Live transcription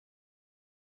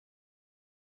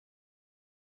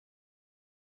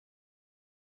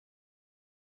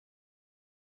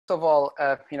of all,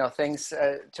 thanks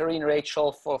Tareen,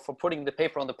 Rachel for putting the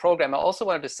paper on the program. I also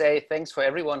wanted to say thanks for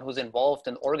everyone who's involved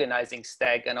in organizing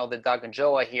STEG. I know that Doug and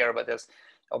Joe are here, but there's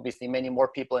obviously many more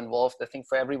people involved. I think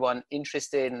for everyone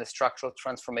interested in the structural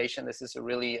transformation, this is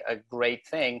a great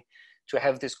thing to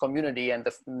have this community. And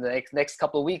the next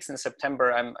couple of weeks in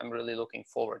September, I'm really looking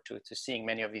forward to seeing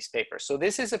many of these papers. So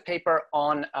this is a paper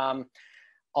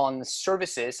on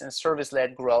services and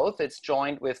service-led growth. It's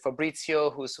joined with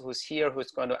Fabrizo, who's here,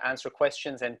 who's going to answer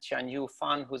questions, and Tianyu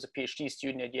Fan, who's a PhD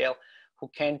student at Yale, who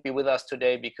can't be with us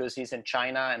today because he's in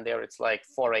China, and there it's like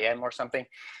 4 a.m. or something.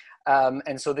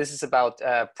 And so this is about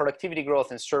productivity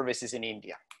growth and services in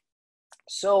India.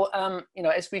 So,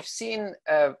 as we've seen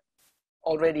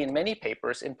already in many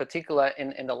papers, in particular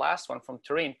in the last one from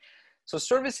Tareen, so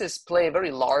services play a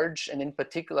very large and in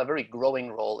particular very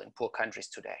growing role in poor countries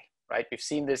today. Right? We've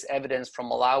seen this evidence from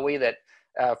Malawi that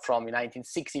from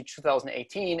 1960 to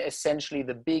 2018, essentially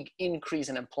the big increase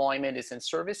in employment is in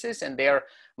services, and there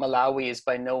Malawi is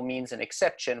by no means an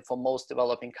exception. For most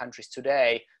developing countries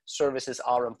today, services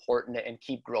are important and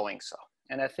keep growing so.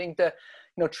 And I think the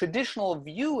traditional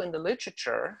view in the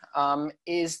literature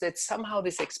is that somehow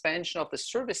this expansion of the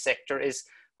service sector is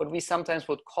what we sometimes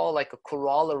would call like a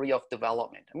corollary of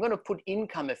development. I'm going to put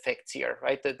income effects here,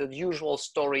 right? The usual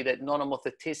story that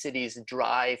non-homotheticities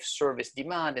drive service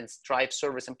demand and drive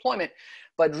service employment,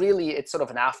 but really it's sort of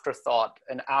an afterthought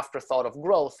of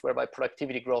growth, whereby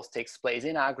productivity growth takes place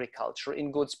in agriculture,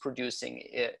 in goods producing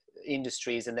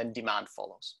industries, and then demand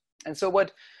follows. And so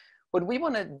what we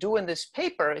want to do in this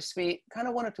paper is we kind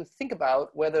of wanted to think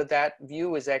about whether that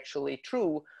view is actually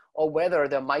true, or whether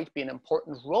there might be an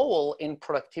important role in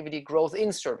productivity growth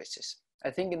in services. I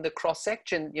think in the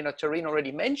cross-section, Tareen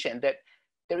already mentioned that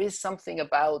there is something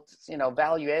about,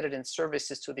 value added in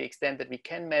services to the extent that we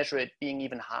can measure it being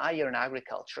even higher in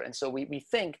agriculture. And so we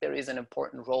think there is an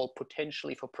important role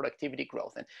potentially for productivity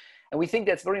growth. And we think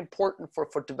that's very important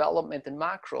for development and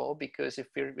macro, because if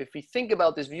we think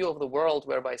about this view of the world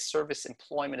whereby service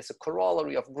employment is a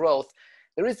corollary of growth,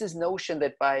 there is this notion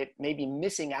that by maybe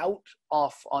missing out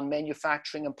on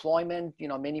manufacturing employment,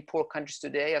 many poor countries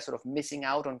today are sort of missing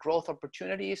out on growth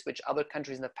opportunities, which other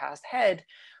countries in the past had,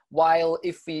 while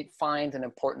if we find an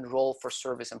important role for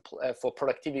for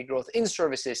productivity growth in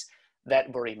services,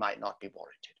 that worry might not be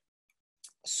warranted.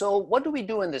 So what do we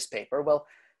do in this paper? Well,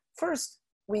 first,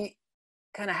 we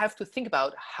kind of have to think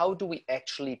about how do we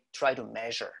actually try to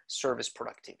measure service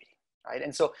productivity. Right?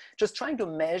 And so just trying to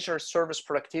measure service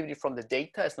productivity from the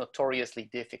data is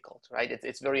notoriously difficult, right?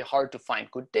 It's very hard to find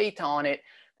good data on it.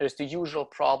 There's the usual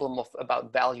problem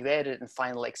about value added and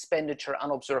final expenditure.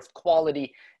 Unobserved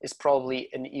quality is probably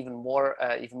an even more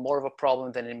of a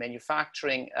problem than in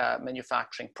manufacturing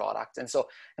products. And so,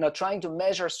 trying to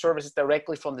measure services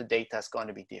directly from the data is going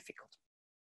to be difficult.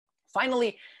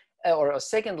 Finally, or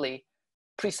secondly,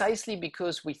 precisely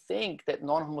because we think that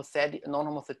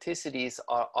non-homotheticities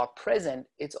are present,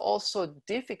 it's also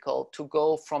difficult to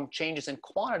go from changes in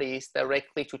quantities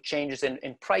directly to changes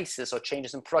in prices or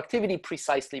changes in productivity,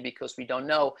 precisely because we don't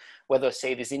know whether,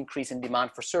 say, this increase in demand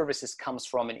for services comes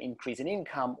from an increase in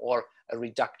income or a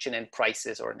reduction in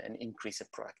prices or an increase in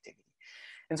productivity.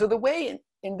 And so the way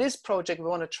in this project we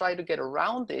want to try to get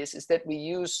around this is that we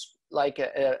use like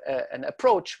an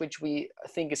approach which we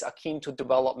think is akin to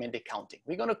development accounting.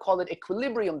 We're going to call it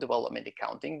equilibrium development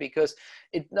accounting because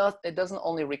it doesn't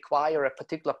only require a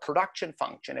particular production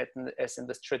function as in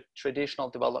the traditional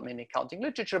development accounting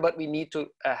literature, but we need to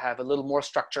have a little more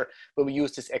structure where we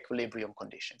use this equilibrium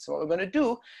condition. So what we're going to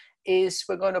do is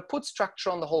we're going to put structure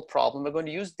on the whole problem. We're going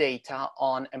to use data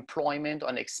on employment,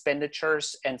 on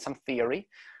expenditures, and some theory.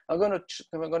 We're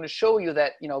going to show you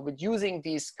that, with using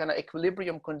these kind of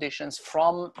equilibrium conditions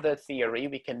from the theory,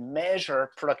 we can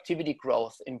measure productivity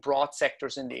growth in broad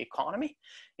sectors in the economy.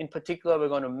 In particular, we're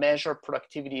going to measure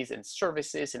productivities in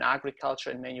services, in agriculture,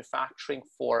 and manufacturing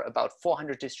for about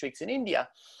 400 districts in India.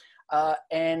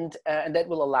 And that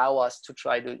will allow us to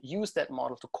try to use that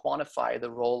model to quantify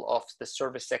the role of the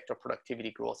service sector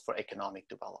productivity growth for economic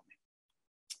development.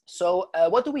 So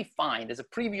what do we find as a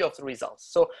preview of the results?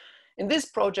 So in this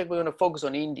project, we're going to focus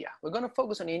on India. We're going to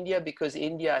focus on India because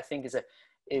India, I think, is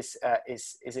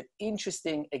an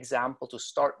interesting example to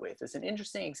start with. It's an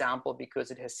interesting example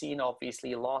because it has seen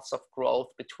obviously lots of growth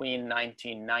between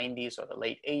 1990s or the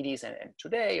late 80s and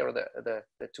today, or the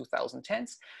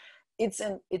 2010s.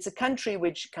 It's a country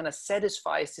which kind of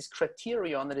satisfies this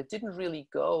criterion that it didn't really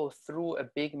go through a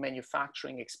big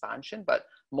manufacturing expansion, but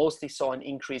mostly saw an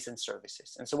increase in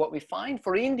services. And so what we find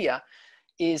for India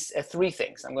is three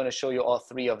things. I'm going to show you all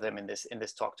three of them in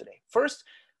this talk today. First,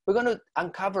 we're going to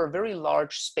uncover very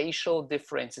large spatial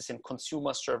differences in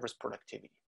consumer service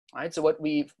productivity. Right? So what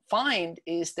we find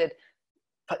is that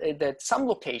some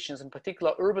locations, in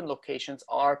particular urban locations,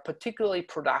 are particularly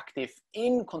productive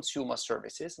in consumer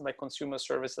services. And by consumer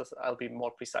services, I'll be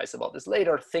more precise about this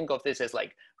later. Think of this as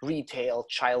like retail,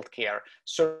 childcare,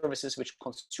 services which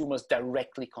consumers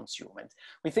directly consume. And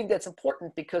we think that's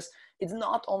important because it's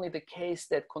not only the case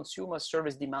that consumer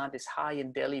service demand is high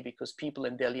in Delhi because people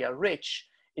in Delhi are rich.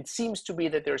 It seems to be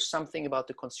that there's something about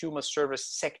the consumer service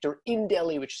sector in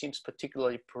Delhi which seems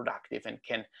particularly productive and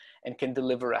can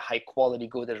deliver a high quality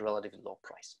good at a relatively low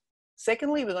price.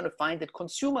 Secondly, we're going to find that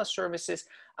consumer services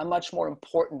are much more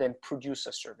important than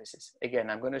producer services. Again,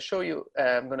 I'm going to show you,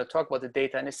 I'm going to talk about the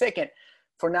data in a second.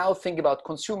 For now, think about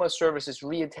consumer services,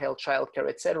 retail, childcare,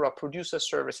 etc. Producer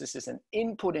services is an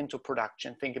input into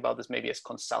production. Think about this maybe as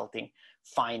consulting,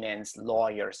 finance,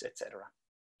 lawyers, etc.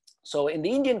 So in the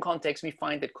Indian context, we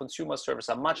find that consumer services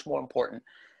are much more important.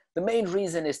 The main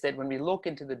reason is that when we look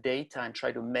into the data and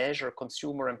try to measure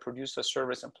consumer and producer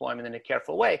service employment in a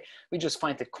careful way, we just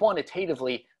find that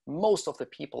quantitatively, most of the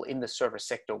people in the service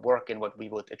sector work in what we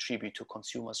would attribute to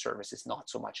consumer services, not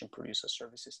so much in producer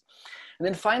services. And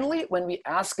then finally, when we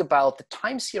ask about the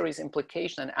time series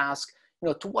implication and ask,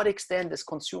 to what extent is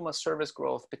consumer service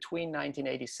growth between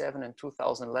 1987 and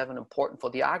 2011 important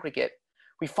for the aggregate,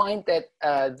 we find that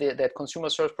that consumer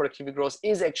service productivity growth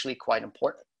is actually quite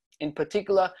important. In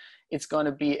particular, it's going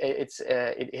to be,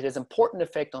 it has important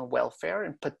effect on welfare,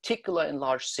 in particular in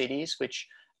large cities, which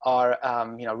are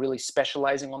really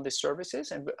specializing on these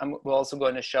services. And we're also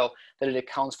going to show that it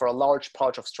accounts for a large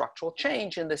part of structural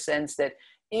change in the sense that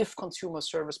if consumer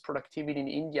service productivity in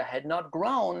India had not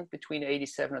grown between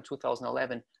 87 and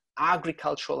 2011,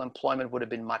 agricultural employment would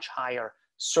have been much higher.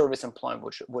 Service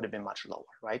employment would have been much lower,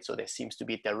 right? So there seems to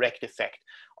be a direct effect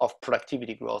of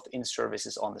productivity growth in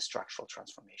services on the structural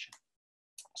transformation.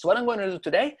 So what I'm going to do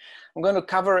today, I'm going to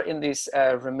cover in these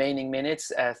remaining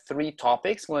minutes 3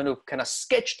 topics. I'm going to kind of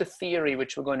sketch the theory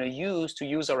which we're going to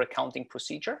use our accounting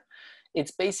procedure.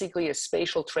 It's basically a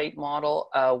spatial trade model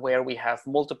where we have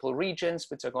multiple regions,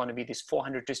 which are going to be these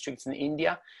 400 districts in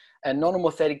India. And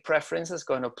non-homothetic preference is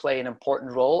going to play an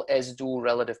important role, as do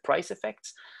relative price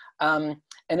effects.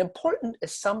 An important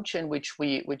assumption which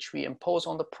we impose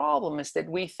on the problem is that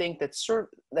we think that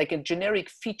like a generic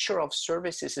feature of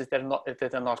services is that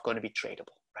they're not going to be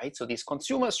tradable, right? So these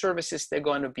consumer services, they're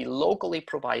going to be locally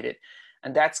provided,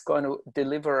 and that's going to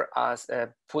deliver us,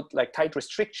 put like tight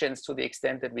restrictions to the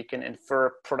extent that we can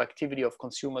infer productivity of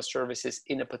consumer services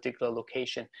in a particular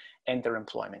location and their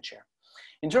employment share.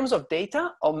 In terms of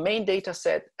data, our main data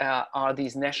set are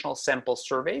these national sample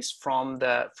surveys from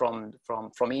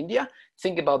India.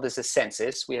 Think about this as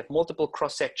census. We have multiple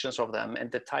cross sections of them,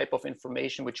 and the type of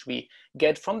information which we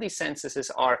get from these censuses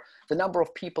are the number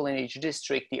of people in each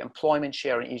district, the employment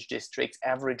share in each district,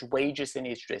 average wages in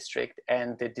each district,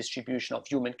 and the distribution of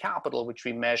human capital, which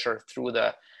we measure through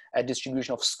the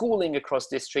distribution of schooling across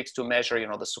districts to measure,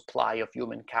 the supply of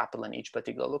human capital in each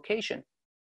particular location.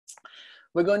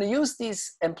 We're going to use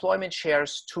these employment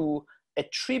shares to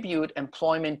attribute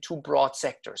employment to broad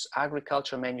sectors: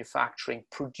 agriculture, manufacturing,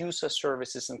 producer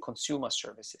services, and consumer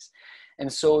services.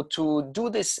 And so to do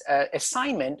this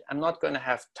assignment, I'm not going to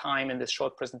have time in this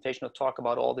short presentation to talk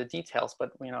about all the details,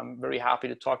 but I'm very happy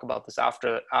to talk about this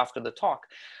after the talk.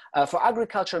 For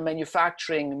agriculture and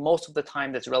manufacturing, most of the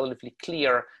time that's relatively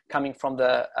clear coming from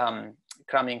the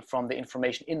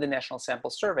information in the National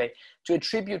Sample Survey. To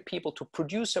attribute people to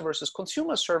producer versus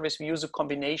consumer service, we use a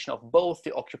combination of both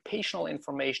the occupational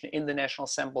information in the National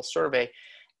Sample Survey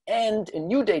and a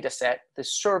new data set, the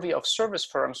survey of service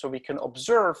firms, so we can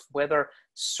observe whether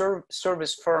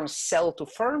service firms sell to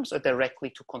firms or directly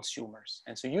to consumers.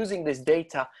 And so using this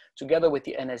data together with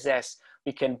the NSS,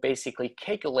 we can basically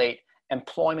calculate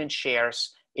employment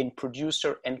shares in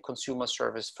producer and consumer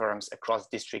service firms across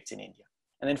districts in India.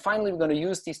 And then finally, we're going to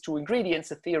use these 2 ingredients,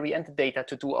 the theory and the data,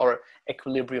 to do our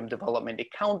equilibrium development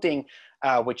accounting,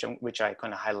 which I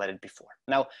kind of highlighted before.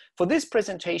 Now, for this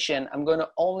presentation, I'm going to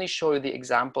only show you the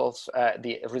examples,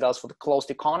 the results for the closed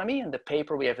economy. In the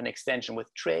paper, we have an extension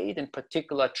with trade, in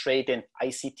particular trade in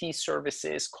ICT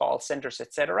services, call centers,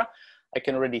 etc. I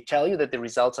can already tell you that the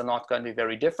results are not going to be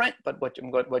very different, but what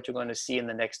you're going to see in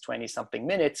the next 20-something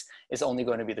minutes is only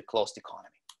going to be the closed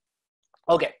economy.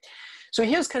 Okay. So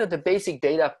here's kind of the basic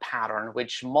data pattern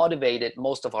which motivated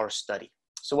most of our study.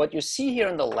 So what you see here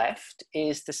on the left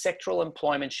is the sectoral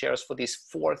employment shares for these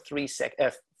 4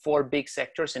 big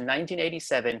sectors in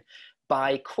 1987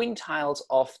 by quintiles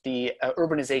of the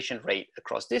urbanization rate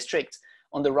across districts.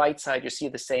 On the right side, you see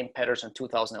the same patterns in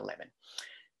 2011.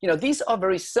 you know, these are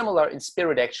very similar in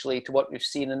spirit actually to what we've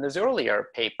seen in this earlier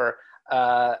paper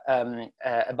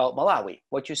about Malawi.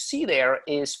 What you see there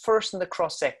is first in the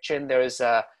cross section, there's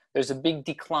a big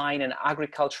decline in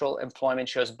agricultural employment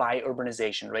shares by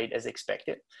urbanization rate as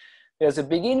expected. There's a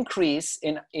big increase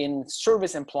in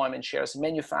service employment shares,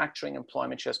 manufacturing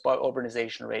employment shares by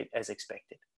urbanization rate as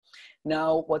expected.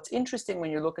 Now, what's interesting when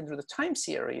you're looking through the time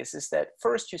series is that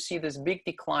first you see this big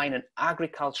decline in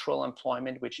agricultural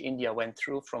employment, which India went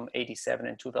through from 87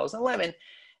 and 2011.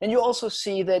 And you also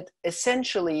see that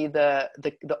essentially the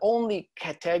only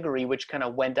category which kind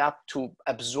of went up to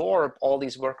absorb all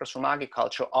these workers from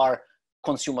agriculture are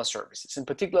consumer services. In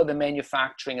particular, the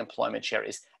manufacturing employment share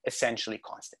is essentially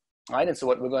constant. Right? And so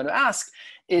what we're going to ask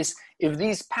is if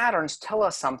these patterns tell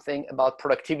us something about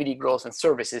productivity growth and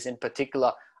services in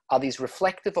particular, are these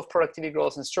reflective of productivity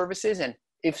growth and services? And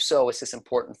if so, is this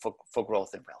important for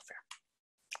growth and welfare?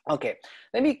 Okay,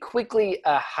 let me quickly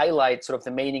highlight sort of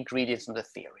the main ingredients in the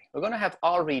theory. We're going to have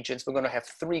our regions, we're going to have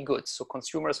three goods. So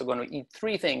consumers are going to eat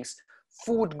three things: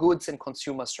 food, goods, and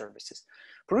consumer services.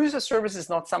 Producer services is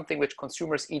not something which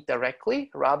consumers eat directly.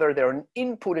 Rather, they're an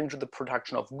input into the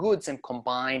production of goods and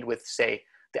combined with, say,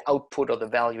 the output or the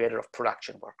value added of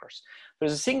production workers.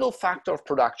 There's a single factor of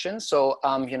production. So,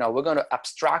 you know, we're going to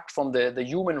abstract from the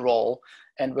human role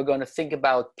and we're going to think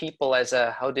about people as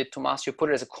a, how did Tomasio put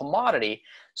it, as a commodity.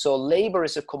 So labor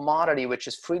is a commodity which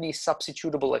is freely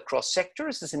substitutable across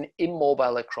sectors, is an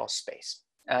immobile across space.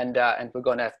 And we're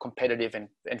going to have competitive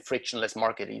and frictionless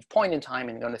market at each point in time,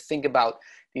 and we're going to think about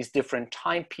these different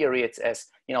time periods as,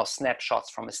 you know, snapshots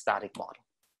from a static model.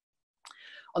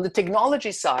 On the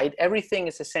technology side, everything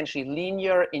is essentially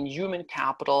linear in human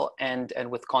capital and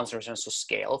with concerns of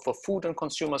scale. For food and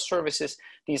consumer services,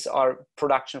 these are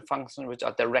production functions which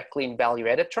are directly in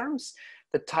value-added terms.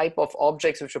 The type of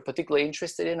objects which we're particularly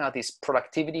interested in are these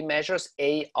productivity measures,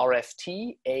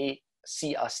 ARFT,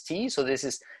 CST. So this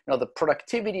is, you know, the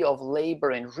productivity of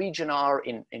labor in region R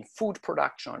in food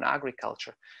production or in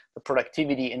agriculture, the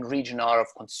productivity in region R of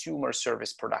consumer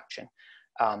service production,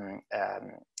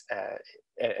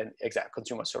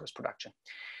 consumer service production.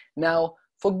 Now,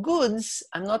 for goods,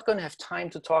 I'm not going to have time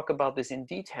to talk about this in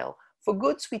detail. For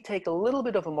goods, we take a little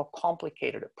bit of a more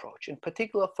complicated approach. In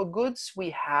particular, for goods,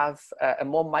 we have a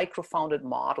more micro-founded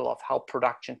model of how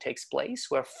production takes place,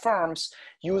 where firms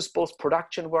use both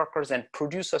production workers and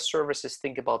producer services,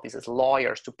 think about these as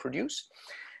lawyers, to produce.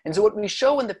 And so what we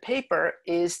show in the paper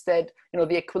is that, you know,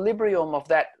 the equilibrium of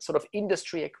that sort of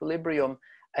industry equilibrium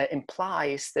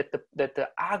implies that the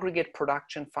aggregate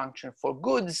production function for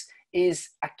goods is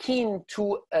akin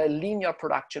to a linear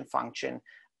production function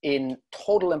in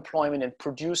total employment in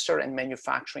producer and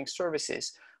manufacturing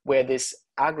services, where this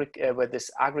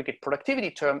aggregate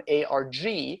productivity term,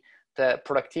 ARG, the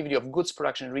productivity of goods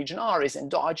production in region R, is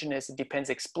endogenous. It depends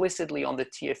explicitly on the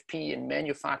TFP in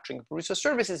manufacturing and producer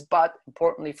services, but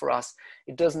importantly for us,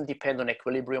 it doesn't depend on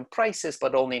equilibrium prices,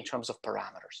 but only in terms of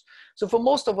parameters. So for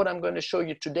most of what I'm going to show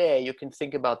you today, you can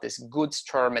think about this goods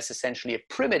term as essentially a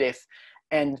primitive,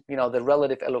 and, you know, the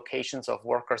relative allocations of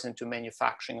workers into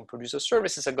manufacturing and producer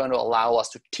services are going to allow us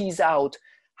to tease out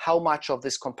how much of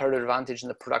this comparative advantage in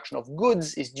the production of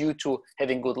goods is due to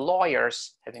having good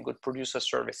lawyers, having good producer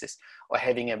services, or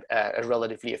having a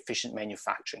relatively efficient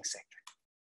manufacturing sector.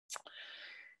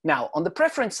 Now, on the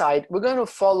preference side, we're going to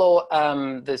follow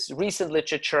this recent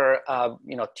literature.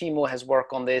 You know, Timo has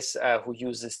worked on this, who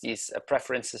uses these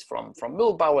preferences from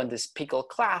Mühlbauer and this Pickle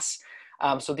class.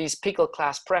 So these Pickle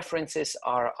class preferences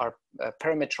are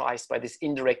parameterized by this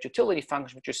indirect utility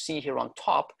function, which you see here on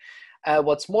top.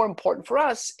 What's more important for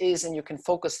us is, and you can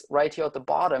focus right here at the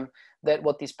bottom, that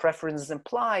what these preferences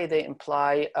imply, they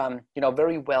imply you know,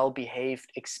 very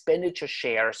well-behaved expenditure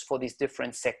shares for these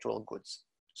different sectoral goods.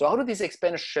 So how do these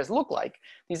expenditure shares look like?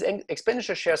 These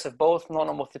expenditure shares have both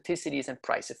non-homotheticities and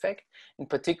price effect. In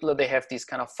particular, they have these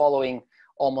kind of following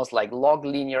almost like log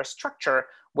linear structure,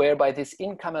 whereby this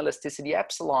income elasticity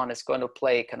epsilon is going to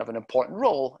play kind of an important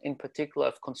role. In particular,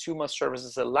 if consumer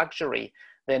services are luxury,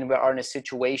 then we are in a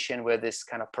situation where this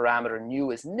kind of parameter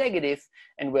nu is negative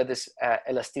and where this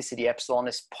elasticity epsilon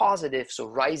is positive. So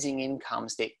rising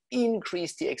incomes, they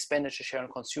increase the expenditure share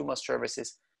on consumer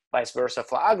services, vice versa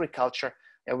for agriculture.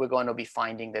 And we're going to be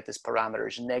finding that this parameter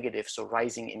is negative. So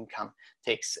rising income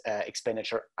takes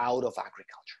expenditure out of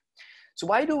agriculture. So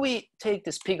why do we take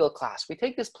this Pickle class? We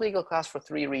take this Pickle class for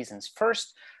three reasons.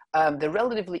 First, they're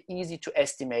relatively easy to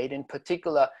estimate. In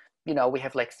particular, you know, we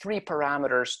have like three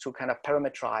parameters to kind of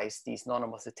parameterize these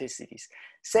non-homotheticities.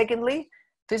 Secondly,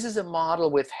 This is a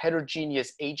model with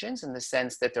heterogeneous agents in the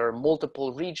sense that there are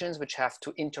multiple regions which have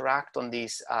to interact on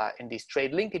these in these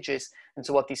trade linkages. And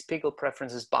so what these pickle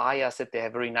preferences buy us, that they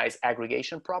have very nice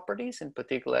aggregation properties. In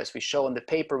particular, as we show in the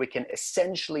paper, we can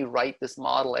essentially write this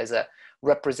model as a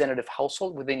representative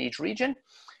household within each region.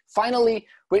 Finally,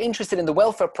 we're interested in the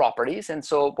welfare properties. And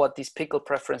so what these pickle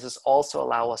preferences also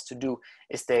allow us to do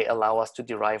is they allow us to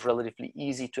derive relatively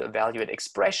easy to evaluate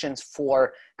expressions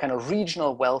for kind of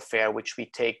regional welfare, which we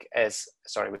take as,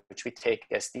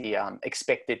 the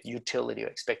expected utility or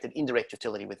expected indirect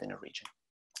utility within a region.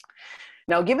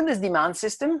 Now, given this demand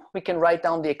system, we can write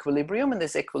down the equilibrium, and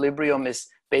this equilibrium is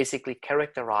basically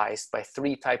characterized by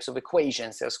three types of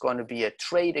equations. There's going to be a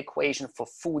trade equation for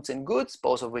foods and goods,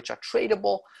 both of which are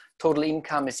tradable. Total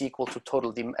income is equal to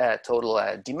total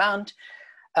demand.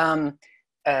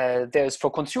 There's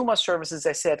for consumer services,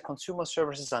 I said, consumer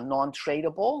services are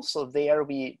non-tradable. So there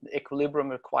equilibrium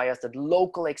requires that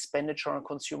local expenditure on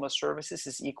consumer services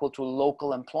is equal to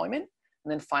local employment.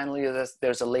 And then finally,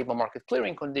 there's a labor market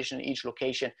clearing condition in each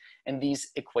location. And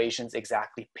these equations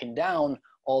exactly pin down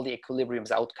all the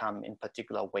equilibrium's outcome, in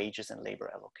particular wages and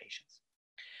labor allocations.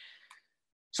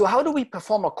 So how do we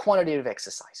perform a quantitative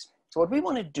exercise? So what we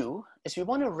want to do is we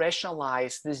want to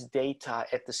rationalize this data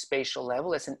at the spatial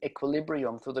level as an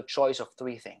equilibrium through the choice of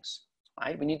three things,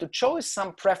 right? We need to choose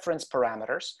some preference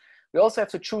parameters. We also have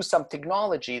to choose some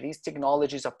technology. These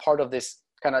technologies are part of this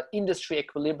kind of industry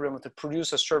equilibrium with the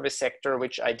producer service sector,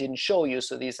 which I didn't show you.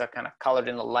 So these are kind of colored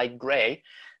in a light gray.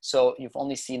 So you've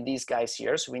only seen these guys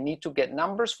here. So we need to get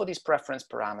numbers for these preference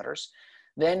parameters.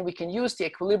 Then we can use the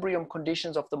equilibrium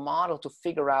conditions of the model to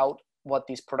figure out what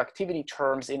these productivity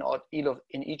terms in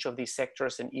each of these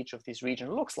sectors in each of these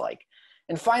regions looks like.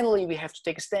 And finally, we have to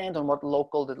take a stand on what the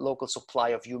local supply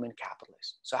of human capital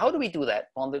is. So how do we do that?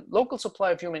 On the local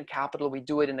supply of human capital, we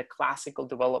do it in a classical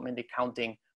development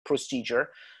accounting procedure.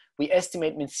 We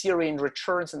estimate Spencerian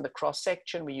returns in the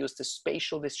cross-section. We use the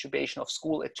spatial distribution of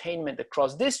school attainment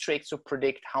across districts to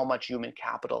predict how much human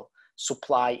capital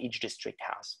supply each district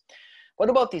has. What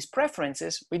about these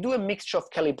preferences? We do a mixture of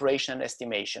calibration and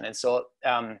estimation. And so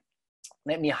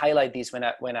let me highlight these when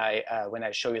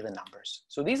I show you the numbers.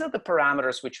 So these are the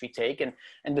parameters which we take and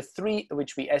the three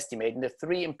which we estimate. And the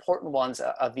three important ones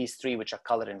are these three which are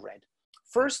colored in red.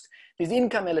 First, this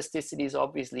income elasticity is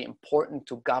obviously important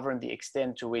to govern the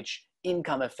extent to which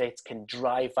income effects can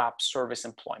drive up service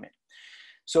employment.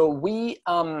 So we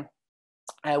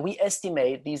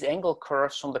estimate these angle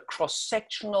curves from the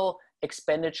cross-sectional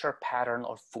expenditure pattern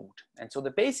of food. And so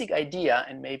the basic idea,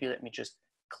 and maybe let me just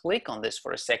click on this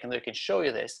for a second so I can show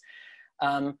you this.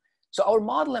 So our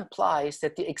model implies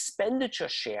that the expenditure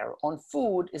share on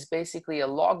food is basically a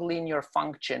log linear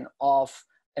function of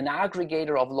an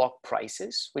aggregator of log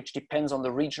prices, which depends on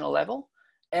the regional level,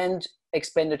 and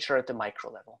expenditure at the micro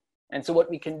level. And so what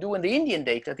we can do in the Indian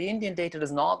data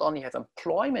does not only have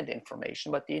employment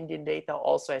information, but the Indian data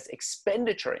also has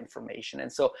expenditure information. And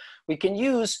so we can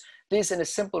use this in a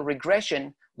simple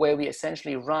regression where we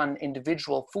essentially run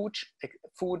individual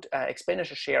food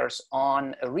expenditure shares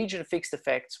on a region fixed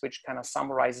effects, which kind of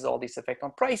summarizes all these effects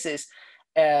on prices,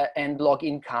 and log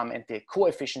income, and the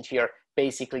coefficient here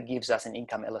basically gives us an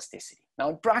income elasticity. Now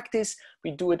in practice,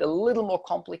 we do it a little more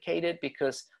complicated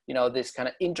because, you know, this kind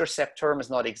of intercept term is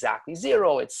not exactly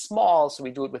zero, it's small, so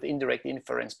we do it with indirect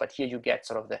inference, but here you get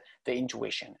sort of the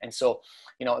intuition. And so,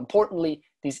 you know, importantly,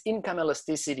 these income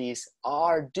elasticities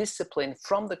are disciplined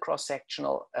from the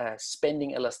cross-sectional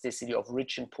spending elasticity of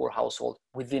rich and poor household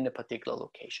within a particular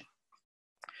location.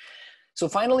 So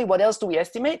finally, what else do we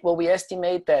estimate? Well, we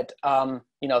estimate that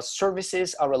you know,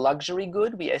 services are a luxury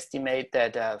good. We estimate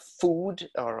that food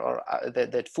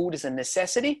that food is a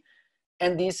necessity,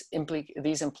 and these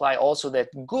imply also that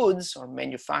goods or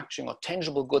manufacturing or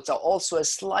tangible goods are also a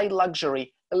slight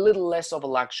luxury, a little less of a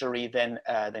luxury than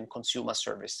consumer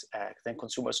service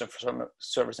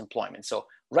employment. So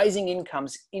rising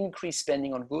incomes increase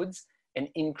spending on goods and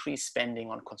increase spending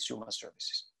on consumer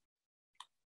services.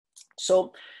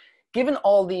 So, given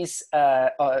all these,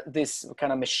 this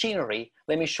kind of machinery,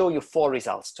 let me show you 4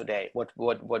 results today, what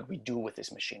we do with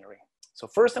this machinery. So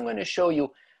first I'm going to show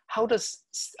you how does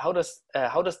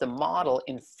the model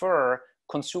infer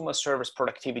consumer service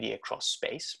productivity across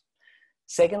space.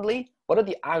 Secondly, what are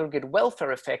the aggregate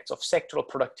welfare effects of sectoral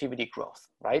productivity growth,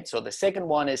 right? So the second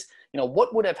one is, you know,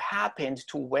 what would have happened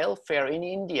to welfare in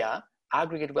India,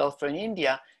 aggregate welfare in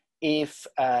India, if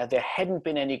there hadn't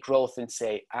been any growth in,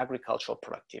 say, agricultural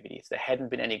productivity, if there hadn't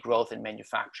been any growth in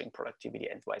manufacturing productivity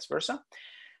and vice versa.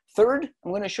 Third,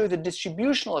 I'm going to show you the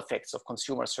distributional effects of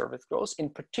consumer service growth, in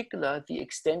particular, the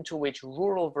extent to which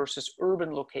rural versus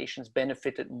urban locations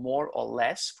benefited more or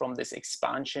less from this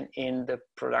expansion in the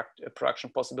production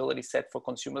possibility set for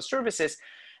consumer services.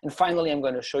 And finally, I'm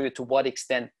going to show you to what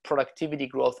extent productivity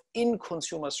growth in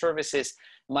consumer services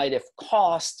might have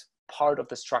caused part of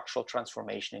the structural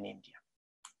transformation in India.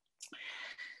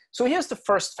 So here's the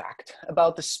first fact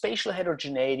about the spatial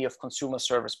heterogeneity of consumer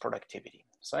service productivity.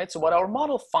 So what our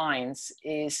model finds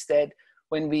is that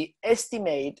when we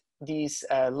estimate these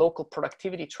local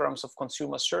productivity terms of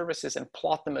consumer services and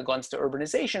plot them against the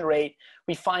urbanization rate,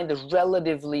 we find a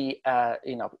relatively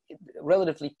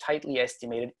tightly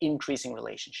estimated increasing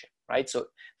relationship, right? So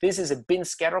this is a bin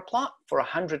scatter plot for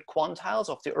 100 quantiles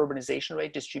of the urbanization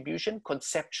rate distribution.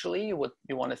 Conceptually, you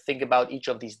want to think about each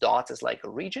of these dots as like a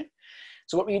region.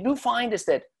 So what we do find is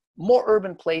that more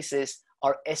urban places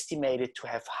are estimated to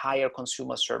have higher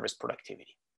consumer service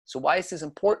productivity. So why is this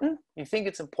important? We think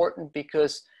it's important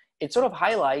because it sort of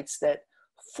highlights that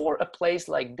for a place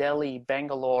like Delhi,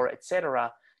 Bangalore,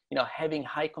 etc., having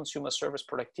high consumer service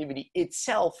productivity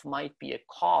itself might be a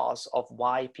cause of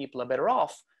why people are better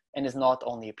off and is not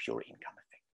only a pure income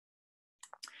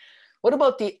effect. What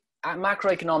about the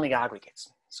macroeconomic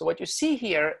aggregates? So what you see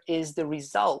here is the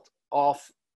result of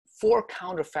 4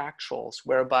 counterfactuals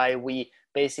whereby we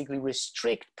basically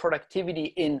restrict productivity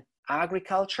in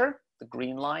agriculture, the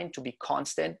green line, to be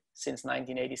constant since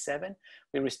 1987.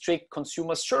 We restrict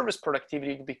consumer service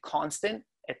productivity to be constant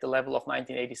at the level of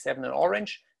 1987 in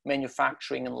orange,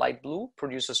 manufacturing in light blue,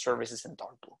 producer services in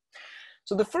dark blue.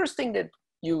 So the first thing that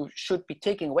you should be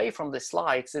taking away from the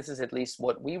slides, this is at least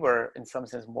what we were in some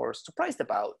sense more surprised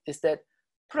about, is that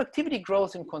productivity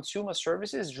growth in consumer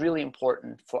services is really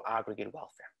important for aggregate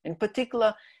welfare. In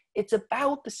particular, it's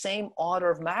about the same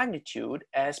order of magnitude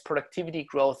as productivity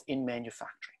growth in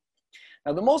manufacturing.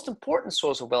 Now, the most important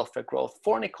source of welfare growth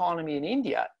for an economy in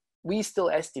India, we still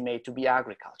estimate to be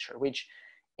agriculture, which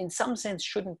in some sense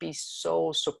shouldn't be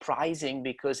so surprising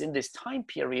because in this time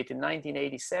period in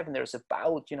 1987, there's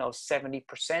about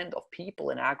 70% of people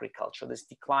in agriculture. This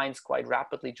declines quite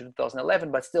rapidly to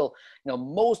 2011, but still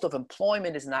most of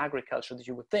employment is in agriculture. That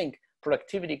you would think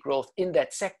productivity growth in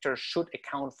that sector should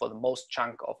account for the most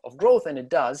chunk of growth, and it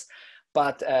does.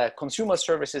 But consumer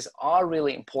services are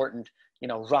really important,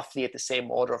 roughly at the same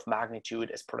order of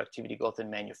magnitude as productivity growth in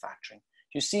manufacturing.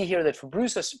 You see here that for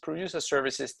producer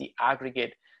services, the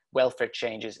aggregate welfare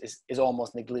changes is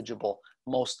almost negligible,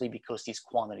 mostly because these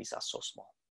quantities are so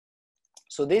small.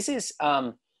 So this is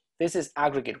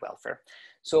aggregate welfare.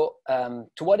 So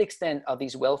to what extent are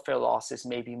these welfare losses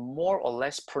maybe more or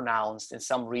less pronounced in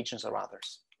some regions or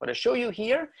others? What I show you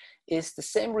here is the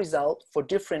same result for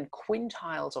different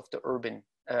quintiles of the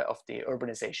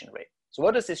urbanization rate. So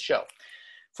what does this show?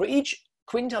 For each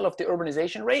quintile of the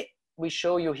urbanization rate, we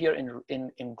show you here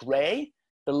in gray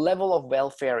the level of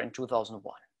welfare in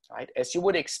 2001, right? As you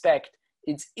would expect,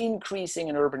 it's increasing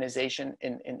in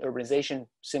urbanization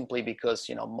simply because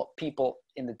people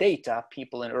in the data,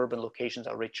 people in urban locations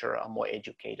are richer, are more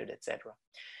educated, etc.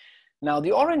 Now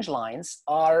the orange lines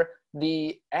are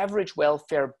the average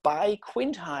welfare by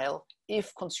quintile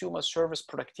if consumer service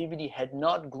productivity had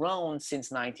not grown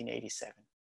since 1987.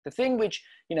 The thing which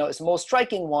is most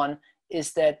striking one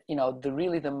is that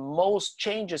the most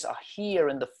changes are here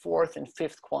in the 4th and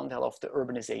 5th quintile of the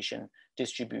urbanization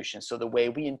distribution. So the way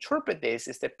we interpret this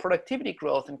is that productivity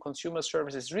growth in consumer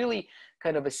services is really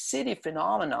kind of a city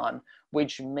phenomenon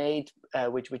which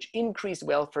increased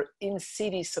welfare in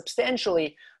cities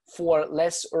substantially. For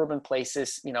less urban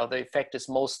places, the effect is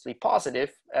mostly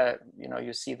positive.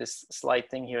 You see this slight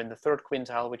thing here in the 3rd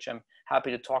quintile, which I'm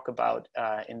happy to talk about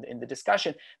in the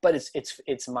discussion, but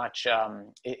it's much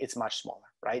smaller,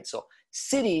 right? So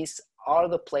cities are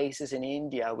the places in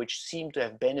India which seem to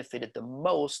have benefited the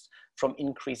most from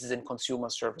increases in consumer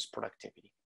service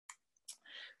productivity.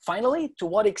 Finally, to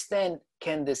what extent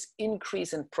can this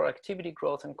increase in productivity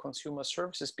growth in consumer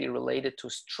services be related to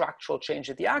structural change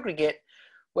at the aggregate?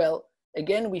 Well,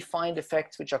 again, we find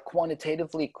effects which are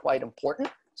quantitatively quite important.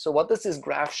 So what does this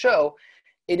graph show?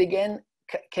 It again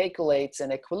calculates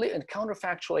an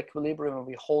counterfactual equilibrium where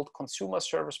we hold consumer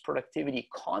service productivity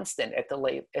constant at the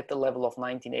level of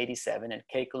 1987 and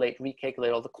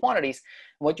recalculate all the quantities.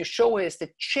 And what you show is the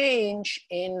change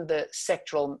in the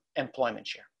sectoral employment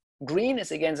share. Green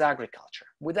is against agriculture.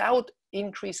 Without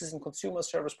increases in consumer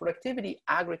service productivity,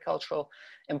 agricultural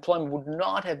employment would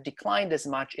not have declined as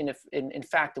much. In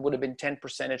fact, it would have been 10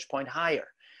 percentage point higher.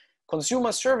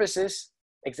 Consumer services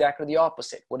exactly the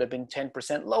opposite. Would have been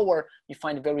 10% lower. You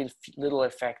find very little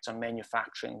effects on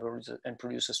manufacturing and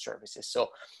producer services. So,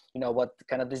 what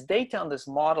kind of this data on this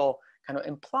model kind of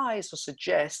implies or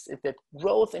suggests is that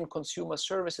growth in consumer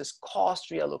services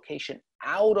cost reallocation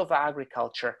out of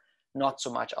agriculture, not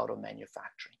so much out of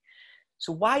manufacturing.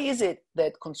 So why is it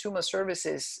that consumer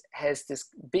services has this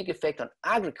big effect on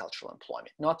agricultural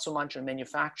employment, not so much on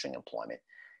manufacturing employment?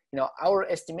 Our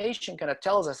estimation kind of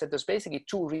tells us that there's basically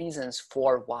two reasons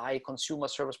for why consumer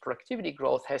service productivity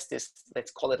growth has this, let's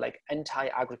call it like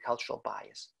anti-agricultural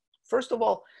bias. First of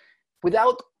all,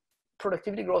 without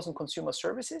productivity growth in consumer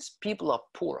services, people are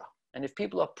poorer. And if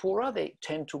people are poorer, they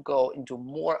tend to go into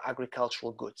more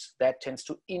agricultural goods. That tends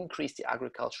to increase the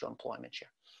agricultural employment share.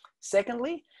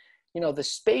 Secondly, the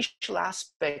spatial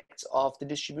aspects of the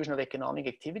distribution of economic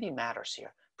activity matters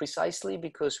here, precisely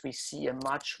because we see a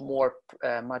much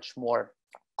more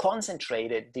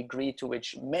concentrated degree to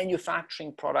which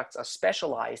manufacturing products are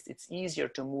specialized. It's easier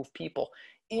to move people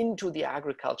into the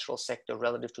agricultural sector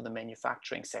relative to the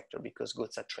manufacturing sector because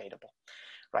goods are tradable,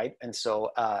 right? And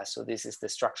so, so this is the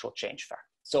structural change factor.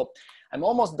 So I'm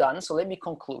almost done, so let me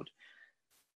conclude.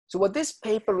 So what this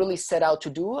paper really set out to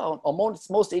do, our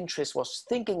most interest was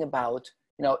thinking about,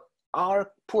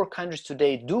 are poor countries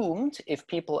today doomed if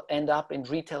people end up in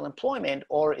retail employment,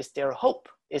 or is there hope?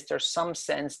 Is there some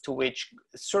sense to which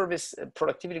service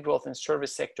productivity growth in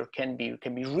service sector can be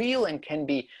real and can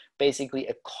be basically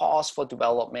a cause for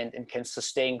development and can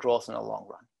sustain growth in the long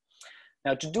run?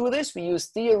 Now, to do this, we use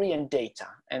theory and data.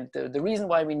 And the reason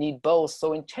why we need both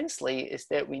so intensely is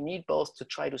that we need both to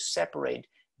try to separate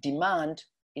demand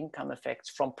income effects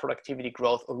from productivity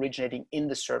growth originating in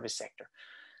the service sector.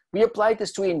 We applied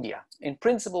this to India. In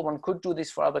principle, one could do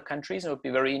this for other countries and would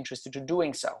be very interested in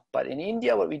doing so. But in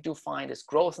India, what we do find is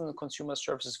growth in the consumer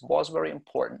services was very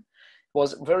important. It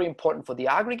was very important for the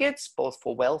aggregates, both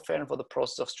for welfare and for the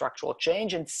process of structural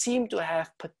change, and seemed to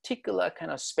have particular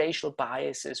kind of spatial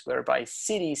biases whereby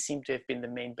cities seem to have been the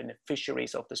main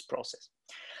beneficiaries of this process.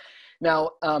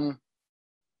 Now,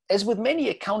 as with many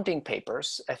accounting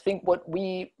papers, I think what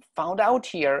we found out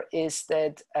here is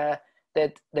that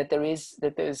that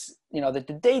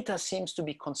the data seems to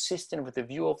be consistent with the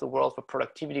view of the world where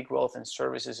productivity growth and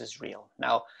services is real.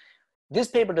 Now, this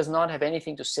paper does not have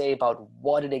anything to say about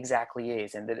what it exactly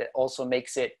is, and that it also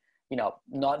makes it,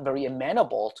 not very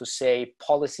amenable to say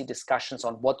policy discussions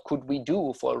on what could we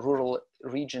do for a rural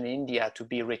region in India to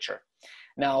be richer.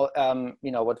 Now,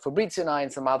 what Fabrizo and I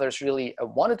and some others really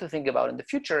wanted to think about in the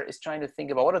future is trying to think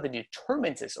about what are the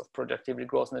determinants of productivity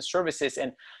growth in the services,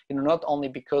 and not only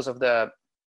because of the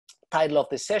title of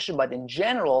this session, but in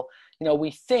general,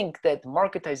 we think that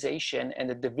marketization and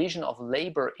the division of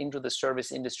labor into the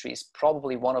service industry is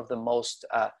probably one of the most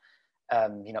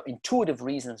intuitive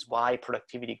reasons why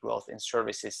productivity growth in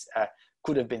services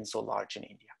could have been so large in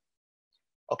India.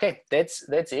 Okay, that's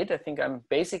it. I think I'm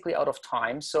basically out of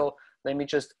time, so let me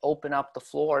just open up the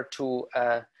floor to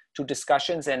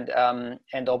discussions, and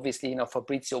obviously,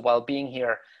 Fabrizo, while being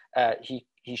here,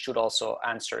 he should also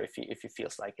answer if he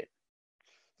feels like it.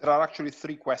 There are actually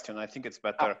 3 questions. I think it's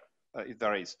better if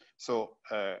there is. So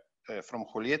from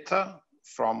Julieta,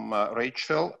 from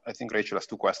Rachel, I think Rachel has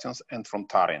 2 questions, and from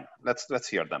Tarin. Let's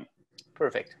hear them.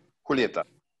 Perfect. Julieta.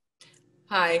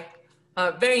 Hi.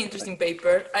 Very interesting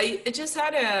paper. I just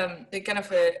had a kind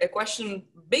of a question,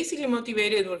 basically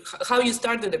motivated with how you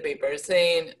started the paper,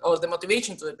 saying, or the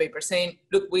motivation to the paper, saying,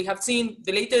 look, we have seen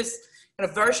the latest kind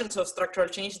of versions of structural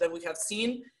change that we have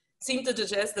seen seem to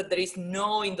suggest that there is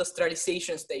no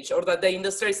industrialization stage, or that the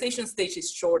industrialization stage is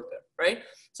shorter, right?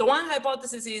 So one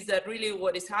hypothesis is that really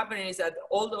what is happening is that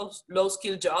all those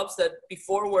low-skilled jobs that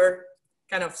before were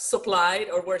kind of supplied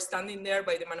or were standing there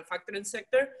by the manufacturing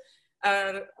sector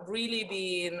are really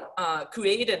being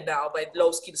created now by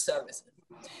low-skilled services.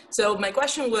 So my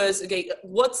question was, okay,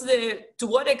 to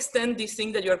what extent this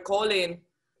thing that you're calling,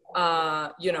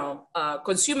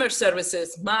 consumer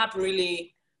services map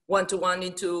really one-to-one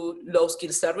into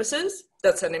low-skilled services?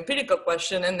 That's an empirical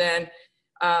question. And then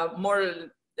more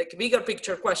like a bigger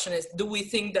picture question is, do we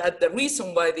think that the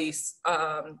reason why these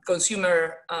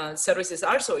consumer services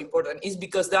are so important is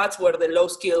because that's where the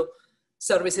low-skilled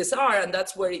services are, and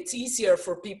that's where it's easier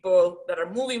for people that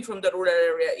are moving from the rural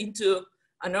area into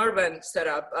an urban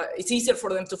setup, it's easier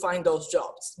for them to find those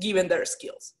jobs, given their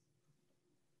skills.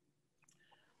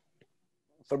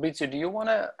 Fabrizo, do you want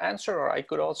to answer, or I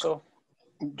could also?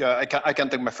 Yeah, I can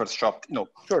take my first shot. No.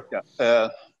 Sure. Yeah.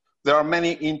 There are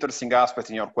many interesting aspects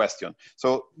in your question.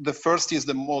 So the first is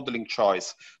the modeling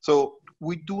choice. So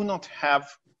we do not have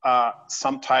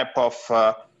some type of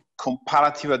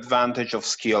comparative advantage of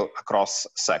skill across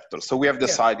sectors. So we have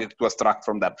decided to extract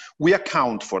from them. We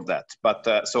account for that, but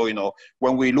so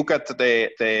when we look at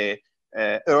the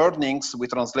earnings, we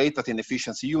translate that in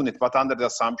efficiency unit, but under the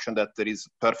assumption that there is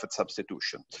perfect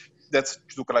substitution. That's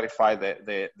to clarify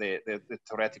the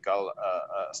theoretical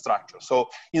structure. So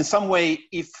in some way,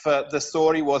 if the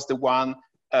story was the one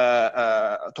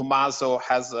Tommaso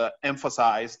has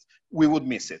emphasized, we would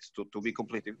miss it, to be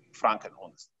completely frank and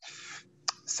honest.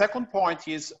 Second point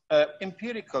is,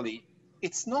 empirically,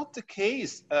 it's not the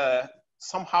case,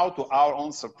 somehow to our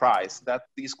own surprise, that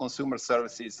these consumer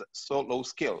services so low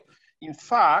skill. In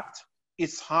fact,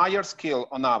 it's higher skill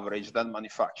on average than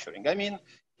manufacturing. I mean,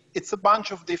 it's a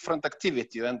bunch of different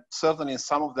activities, and certainly in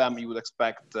some of them you would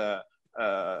expect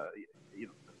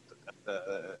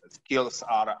skills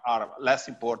are less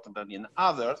important than in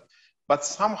others. But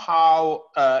somehow,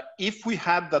 if we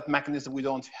had that mechanism we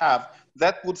don't have,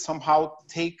 that would somehow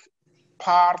take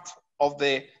part of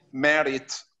the merit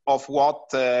of what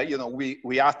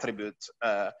we attribute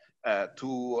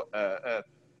to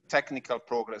technical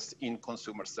progress in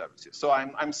consumer services. So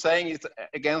I'm saying it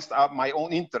against my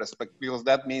own interest, because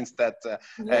that means that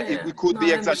we could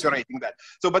be exaggerating that.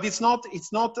 So, but it's not.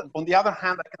 On the other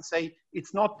hand, I can say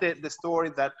it's not the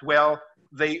story that, well,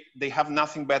 they have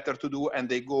nothing better to do and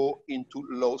they go into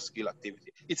low skill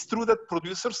activity. It's true that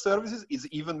producer services is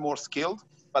even more skilled,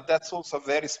 but that's also a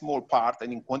very small part,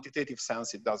 and in quantitative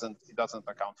sense, it doesn't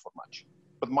account for much.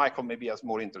 But Michael maybe has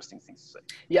more interesting things to say.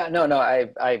 Yeah, no,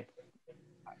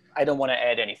 I don't want to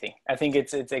add anything. I think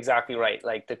it's exactly right.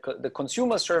 Like the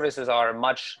consumer services are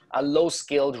low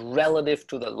skilled relative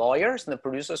to the lawyers and the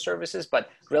producer services, but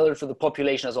relative to the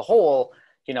population as a whole,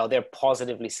 they're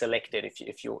positively selected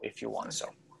if you want. So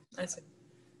I see.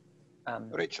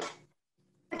 Rachel.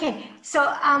 Okay, so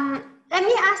let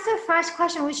me ask the first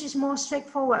question, which is more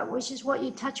straightforward, which is what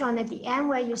you touch on at the end,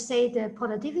 where you say the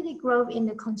productivity growth in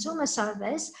the consumer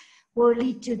service will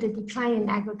lead to the decline in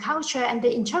agriculture, and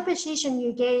the interpretation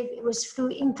you gave was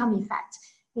through income effect,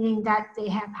 meaning that they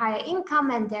have higher income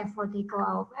and therefore they go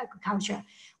out of agriculture.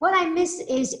 What I missed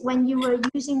is when you were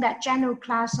using that general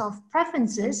class of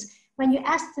preferences, when you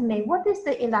estimate what is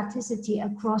the elasticity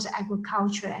across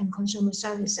agriculture and consumer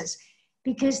services,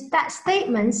 because that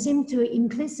statement seemed to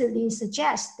implicitly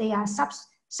suggest they are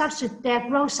their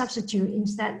growth substitute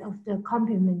instead of the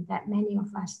complement that many of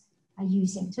us are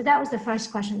using. So that was the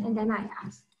first question, and then I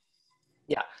asked.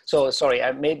 Yeah. So sorry,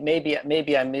 maybe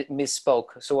I misspoke.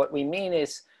 So what we mean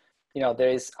is,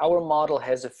 our model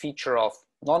has a feature of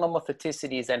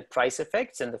non-homotheticity and price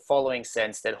effects in the following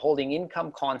sense: that holding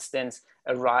income constants,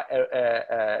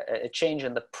 a change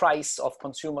in the price of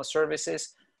consumer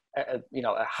services, a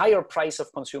higher price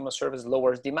of consumer service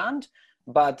lowers demand,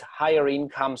 but higher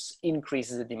incomes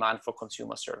increases the demand for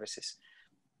consumer services.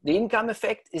 The income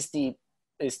effect is the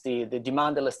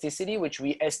demand elasticity, which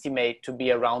we estimate to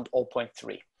be around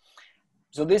 0.3.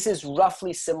 So this is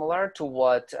roughly similar to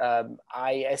what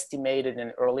I estimated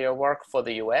in earlier work for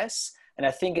the US. And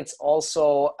I think it's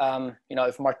also,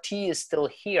 if Marti is still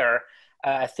here,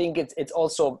 I think it's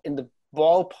also in the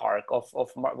ballpark of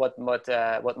what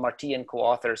Marti and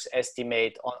co-authors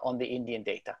estimate on the Indian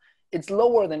data. It's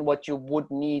lower than what you would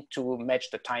need to match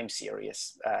the time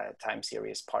series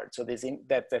part. So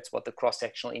that's what the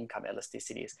cross-sectional income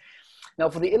elasticity is. Now,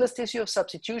 for the elasticity of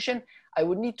substitution, I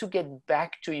would need to get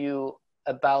back to you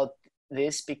about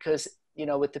this, because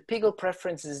with the Pigel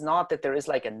preference, is not that there is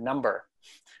like a number,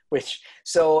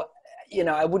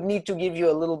 I would need to give you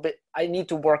a little bit. I need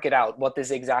to work it out what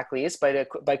this exactly is,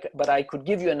 but I could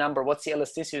give you a number. What's the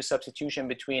elasticity of substitution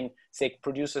between, say,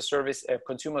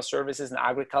 consumer services and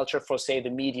agriculture for, say, the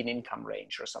median income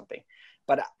range or something?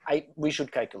 But we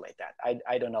should calculate that.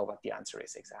 I don't know what the answer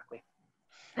is exactly.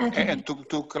 Okay. And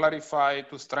to clarify,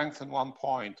 to strengthen one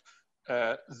point,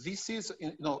 this is,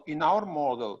 in our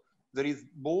model, there is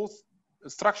both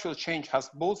structural change has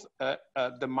both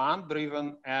demand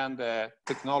driven and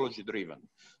technology driven.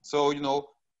 So,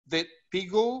 the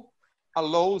Pigel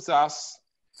allows us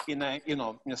in a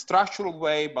structural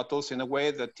way, but also in a way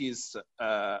that is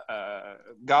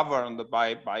governed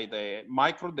by the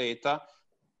microdata.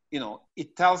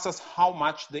 It tells us how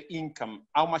much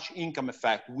income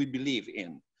effect we believe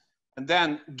in. And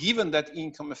then given that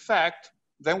income effect,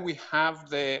 then we have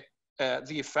the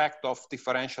effect of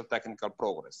differential technical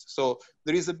progress. So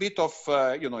there is a bit of,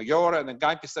 your and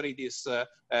Guy Pissaridis,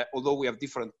 although we have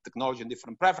different technology and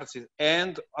different preferences,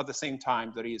 and at the same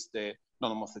time, there is the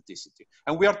non-homotheticity.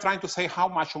 And we are trying to say how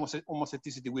much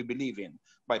homotheticity we believe in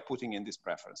by putting in these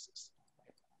preferences.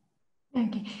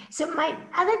 Okay, so my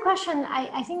other question,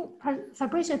 I think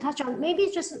Fabrizo touched on, maybe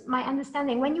just my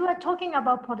understanding, when you are talking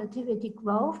about productivity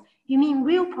growth, you mean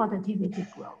real productivity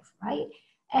growth, right?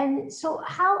 And so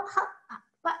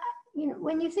but you know,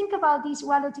 when you think about these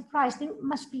relative price, they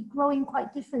must be growing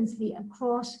quite differently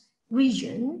across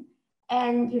region.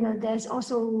 And you know, there's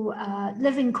also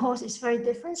living cost is very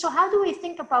different. So how do we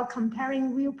think about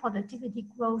comparing real productivity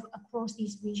growth across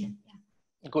these regions?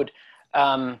 Yeah. Good.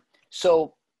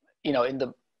 So, you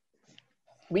know,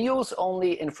 we use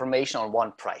only information on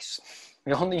one price.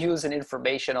 We only use an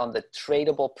information on the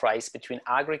tradable price between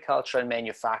agriculture and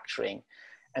manufacturing.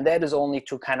 And that is only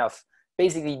to kind of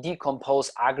basically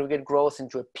decompose aggregate growth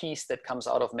into a piece that comes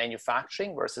out of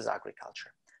manufacturing versus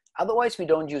agriculture. Otherwise, we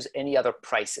don't use any other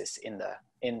prices in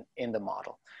the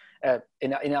model,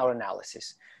 in our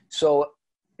analysis. So,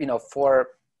 you know, for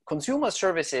consumer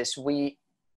services, we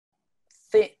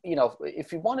think, you know,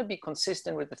 if you want to be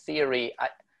consistent with the theory,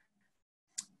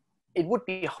 it would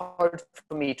be hard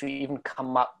for me to even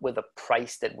come up with a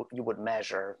price that you would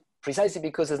measure, precisely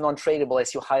because it's non-tradable,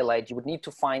 as you highlight. You would need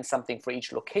to find something for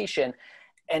each location.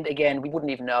 And again, we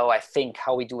wouldn't even know, I think,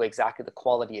 how we do exactly the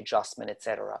quality adjustment, et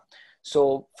cetera.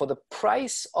 So for the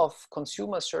price of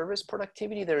consumer service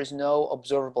productivity, there is no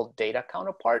observable data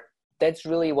counterpart. That's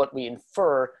really what we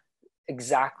infer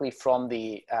exactly from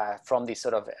the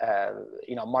sort of,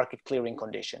 you know, market clearing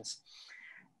conditions.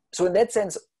 So in that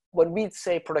sense, when we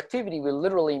say productivity, we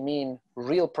literally mean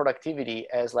real productivity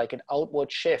as like an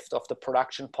outward shift of the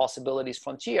production possibilities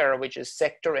frontier, which is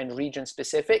sector and region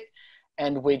specific,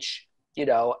 and which, you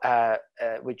know,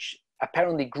 which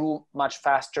apparently grew much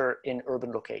faster in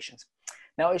urban locations.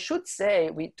 Now, I should say,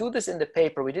 we do this in the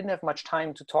paper. We didn't have much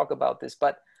time to talk about this,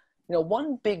 but you know,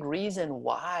 one big reason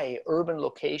why urban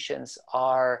locations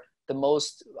are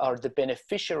the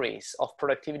beneficiaries of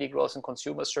productivity growth in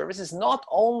consumer services, not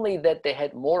only that they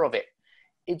had more of it,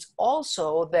 it's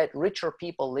also that richer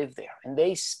people live there and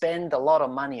they spend a lot of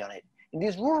money on it. In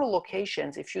these rural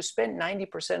locations, if you spend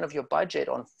 90% of your budget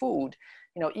on food,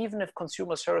 you know, even if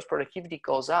consumer service productivity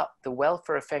goes up, the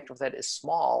welfare effect of that is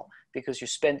small because you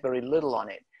spend very little on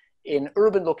it. In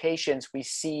urban locations, we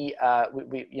see,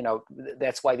 you know,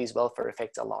 that's why these welfare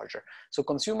effects are larger. So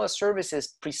consumer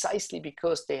services, precisely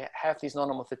because they have these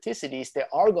non-homophaticities, they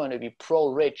are going to be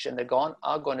pro-rich and they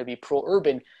are going to be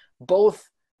pro-urban, both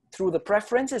through the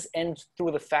preferences and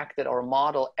through the fact that our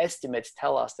model estimates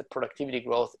tell us that productivity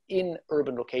growth in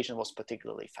urban locations was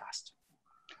particularly fast.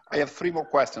 I have 3 more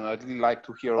questions. I'd really like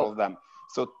to hear all of them.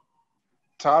 So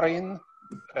Tarin,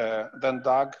 then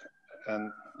Doug,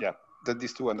 and yeah.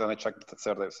 These 2, and then I checked the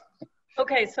third.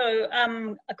 Okay, so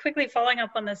quickly following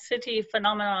up on the city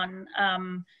phenomenon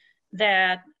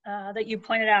that you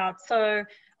pointed out. So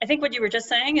I think what you were just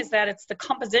saying is that it's the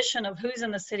composition of who's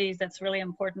in the cities that's really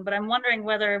important. But I'm wondering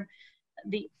whether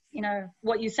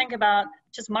what you think about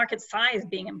just market size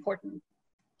being important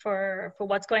for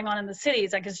what's going on in the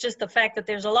cities. Like, it's just the fact that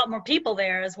there's a lot more people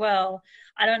there as well.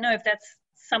 I don't know if that's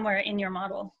somewhere in your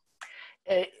model.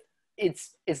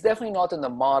 It's definitely not in the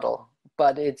model,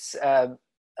 but it's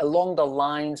along the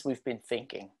lines we've been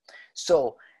thinking.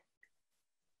 So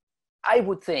I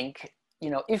would think, you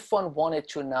know, if one wanted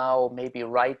to now maybe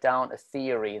write down a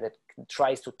theory that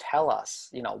tries to tell us,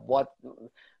 you know,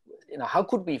 how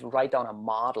could we write down a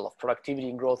model of productivity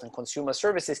and growth in consumer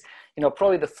services? You know,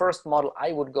 probably the first model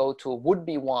I would go to would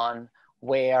be one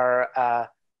where,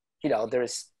 you know,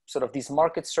 there's sort of these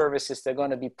market services, they're going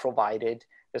to be provided.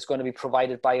 It's going to be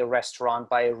provided by a restaurant,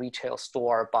 by a retail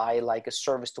store, by like a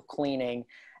service to cleaning.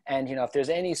 And, you know, if there's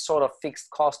any sort of fixed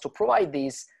cost to provide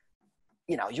these,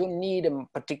 you know, you need a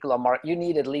particular market, you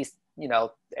need at least, you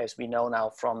know, as we know now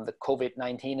from the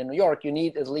COVID-19 in New York, you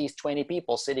need at least 20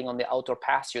 people sitting on the outdoor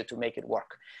patio to make it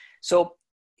work. So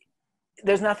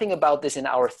there's nothing about this in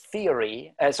our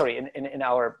theory, in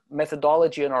our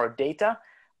methodology and our data.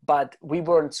 But we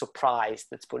weren't surprised,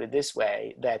 let's put it this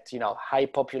way, that, you know, high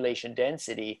population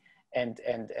density and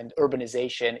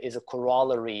urbanization is a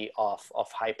corollary of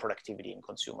high productivity in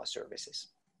consumer services.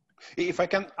 If I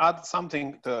can add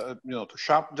something to, you know, to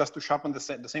sharpen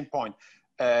the same point,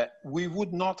 we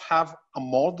would not have a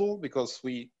model because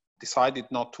we decided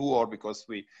not to, or because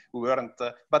we weren't,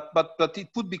 but it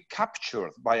would be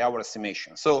captured by our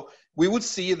estimation. So we would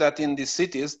see that in these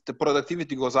cities, the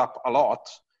productivity goes up a lot.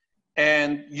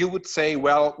 And you would say,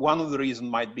 well, one of the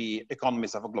reasons might be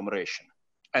economies of agglomeration.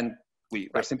 And we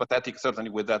are sympathetic, certainly,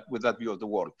 with that view of the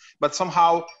world. But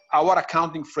somehow our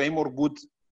accounting framework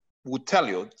would tell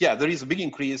you, yeah, there is a big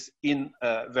increase in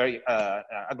very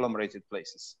agglomerated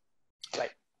places.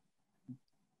 Right.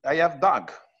 I have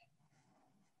Doug.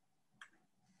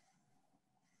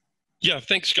 Yeah,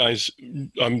 thanks, guys.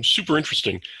 Super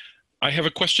interesting. I have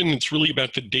a question that's really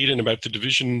about the data and about the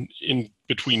division in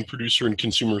between producer and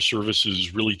consumer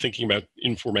services, really thinking about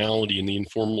informality in the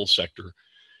informal sector.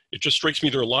 It just strikes me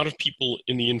there are a lot of people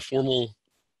in the informal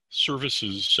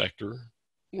services sector,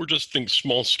 or just think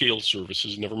small scale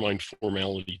services, never mind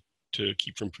formality to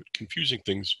keep from confusing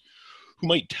things, who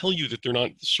might tell you that they're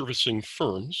not servicing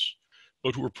firms,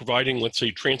 but who are providing, let's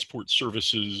say, transport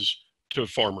services to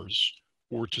farmers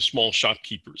or to small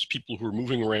shopkeepers, people who are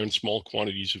moving around small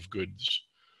quantities of goods,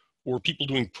 or people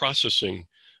doing processing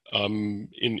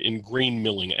in grain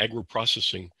milling,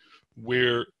 agro-processing,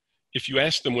 where if you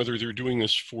ask them whether they're doing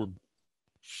this for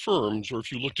firms or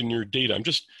if you looked in your data,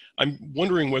 I'm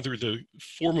wondering whether the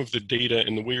form of the data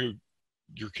and the way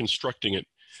you're constructing it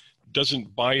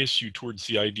doesn't bias you towards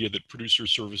the idea that producer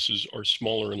services are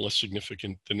smaller and less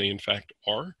significant than they in fact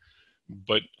are.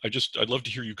 But I'd love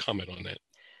to hear you comment on that.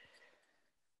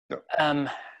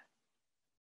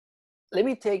 Let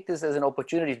me take this as an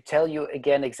opportunity to tell you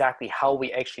again exactly how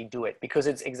we actually do it, because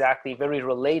it's exactly very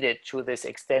related to this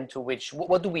extent to which,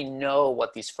 what do we know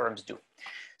what these firms do?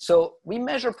 So we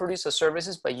measure producer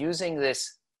services by using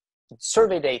this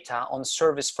survey data on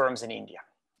service firms in India.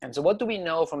 And so what do we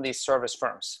know from these service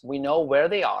firms? We know where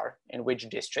they are, in which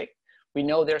district, we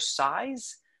know their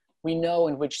size, we know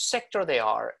in which sector they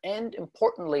are, and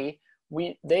importantly,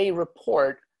 they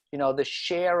report the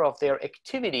share of their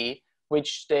activity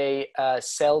which they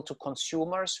sell to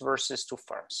consumers versus to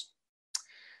firms.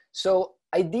 So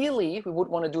ideally, we would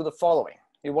want to do the following.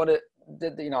 We want to,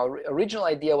 the original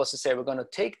idea was to say we're going to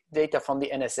take data from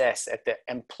the NSS at the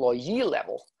employee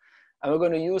level, and we're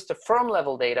going to use the firm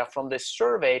level data from this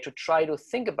survey to try to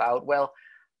think about, well,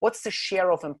 what's the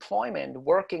share of employment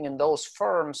working in those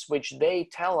firms which they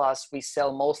tell us we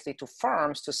sell mostly to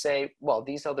firms, to say, well,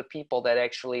 these are the people that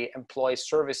actually employ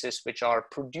services which are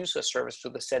producer service to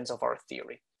the sense of our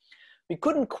theory. We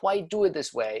couldn't quite do it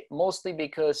this way, mostly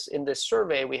because in this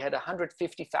survey we had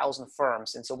 150,000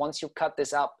 firms. And so once you cut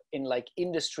this up in like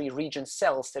industry region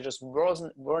cells, there just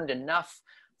weren't enough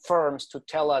firms to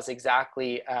tell us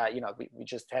exactly, we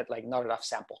just had like not enough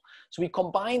sample. So we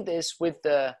combined this with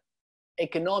the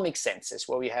economic census,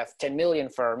 where we have 10 million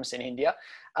firms in India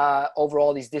over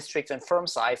all these districts and firm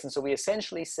size. And so we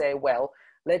essentially say, well,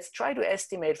 let's try to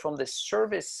estimate from the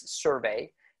service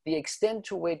survey the extent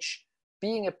to which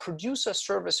being a producer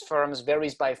service firms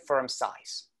varies by firm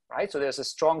size, right? So there's a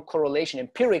strong correlation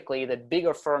empirically that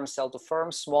bigger firms sell to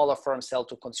firms, smaller firms sell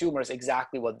to consumers,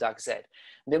 exactly what Doug said.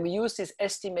 And then we use this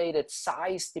estimated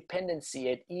size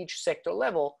dependency at each sector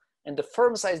level and the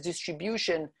firm size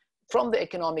distribution from the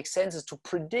economic census to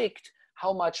predict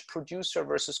how much producer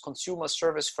versus consumer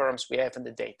service firms we have in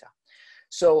the data.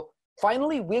 So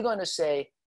finally, we're going to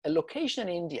say a location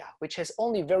in India, which has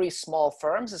only very small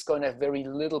firms, is going to have very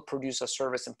little producer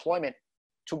service employment,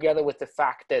 together with the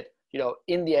fact that,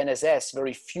 in the NSS,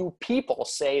 very few people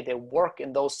say they work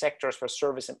in those sectors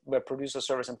where producer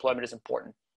service employment is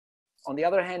important. On the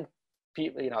other hand,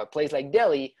 a place like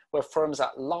Delhi, where firms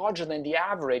are larger than the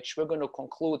average, we're going to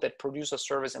conclude that producer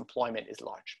service employment is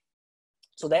large.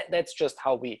 So that's just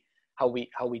how we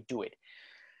do it.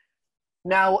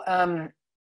 Now,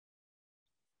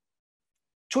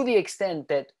 to the extent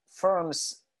that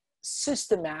firms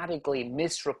systematically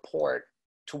misreport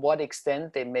to what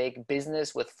extent they make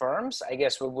business with firms, I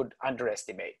guess we would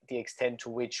underestimate the extent to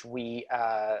which we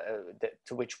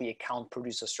account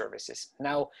producer services.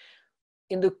 Now,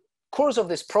 in the course of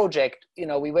this project,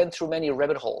 we went through many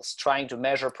rabbit holes trying to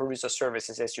measure producer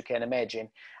services, as you can imagine.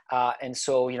 And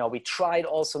so, we tried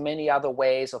also many other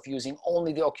ways of using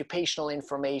only the occupational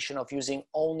information, of using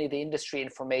only the industry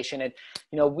information.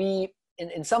 And, we,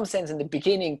 in some sense, in the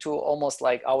beginning, to almost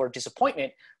like our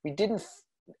disappointment, we didn't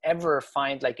ever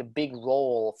find like a big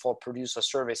role for producer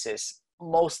services,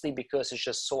 mostly because it's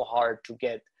just so hard to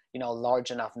get,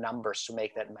 large enough numbers to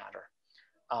make that matter.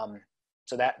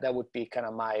 So that would be kind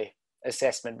of my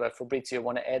assessment. But Fabrizio, you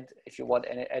want to add, if you want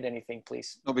to add anything,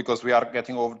 please? No, because we are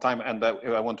getting over time, and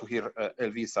I want to hear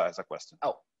Elvisa as a question.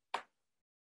 Oh.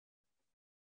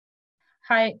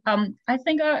 Hi, I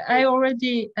think I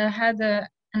already had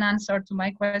an answer to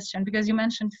my question, because you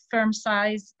mentioned firm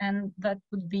size, and that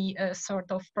would be a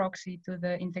sort of proxy to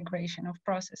the integration of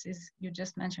processes. You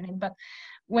just mentioned it, but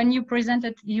when you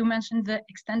presented, you mentioned the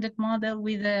extended model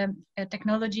with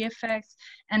technology effects,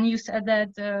 and you said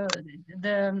that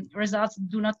the results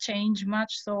do not change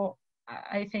much. So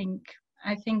I think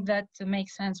that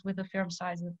makes sense with the firm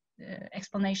size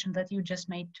explanation that you just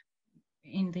made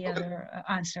in the other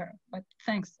answer. But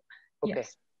thanks. Okay.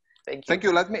 Yes. Thank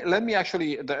you. Let me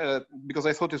actually, because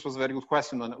I thought this was a very good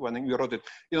question when you wrote it.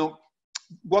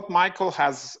 what Michael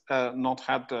has not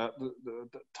had the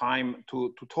time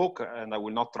to talk, and I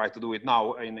will not try to do it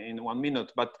now in 1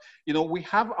 minute, but we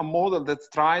have a model that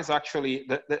tries actually,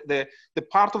 the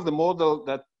part of the model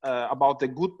that about the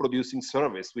good producing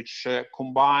service, which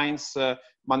combines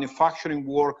manufacturing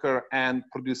worker and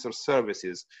producer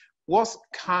services, was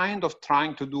kind of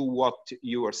trying to do what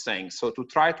you were saying. So to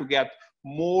try to get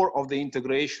more of the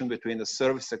integration between the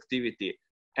service activity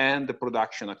and the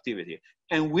production activity.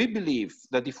 And we believe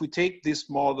that if we take this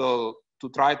model to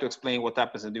try to explain what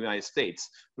happens in the United States,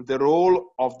 the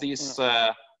role of this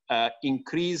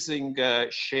increasing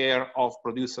share of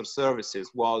producer services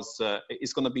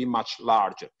is going to be much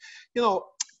larger.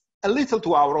 A little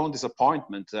to our own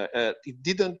disappointment, it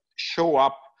didn't show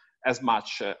up as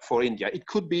much for India. It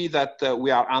could be that we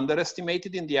are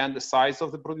underestimated in the end the size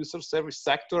of the producer service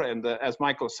sector, and as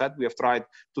Michael said, we have tried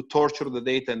to torture the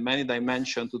data in many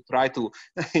dimensions to try to,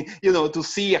 to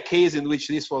see a case in which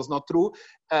this was not true.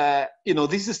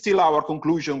 This is still our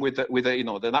conclusion with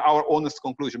our honest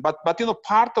conclusion. But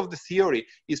part of the theory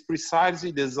is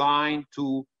precisely designed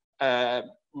to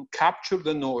capture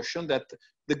the notion that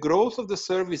the growth of the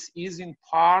service is in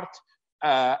part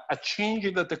a change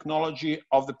in the technology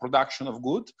of the production of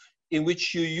goods, in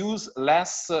which you use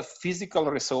less physical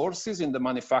resources in the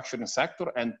manufacturing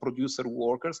sector and producer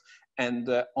workers. And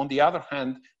on the other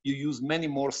hand, you use many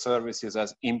more services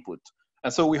as input.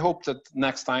 And so we hope that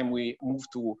next time we move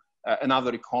to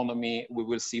another economy, we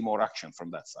will see more action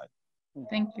from that side.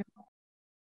 Thank you.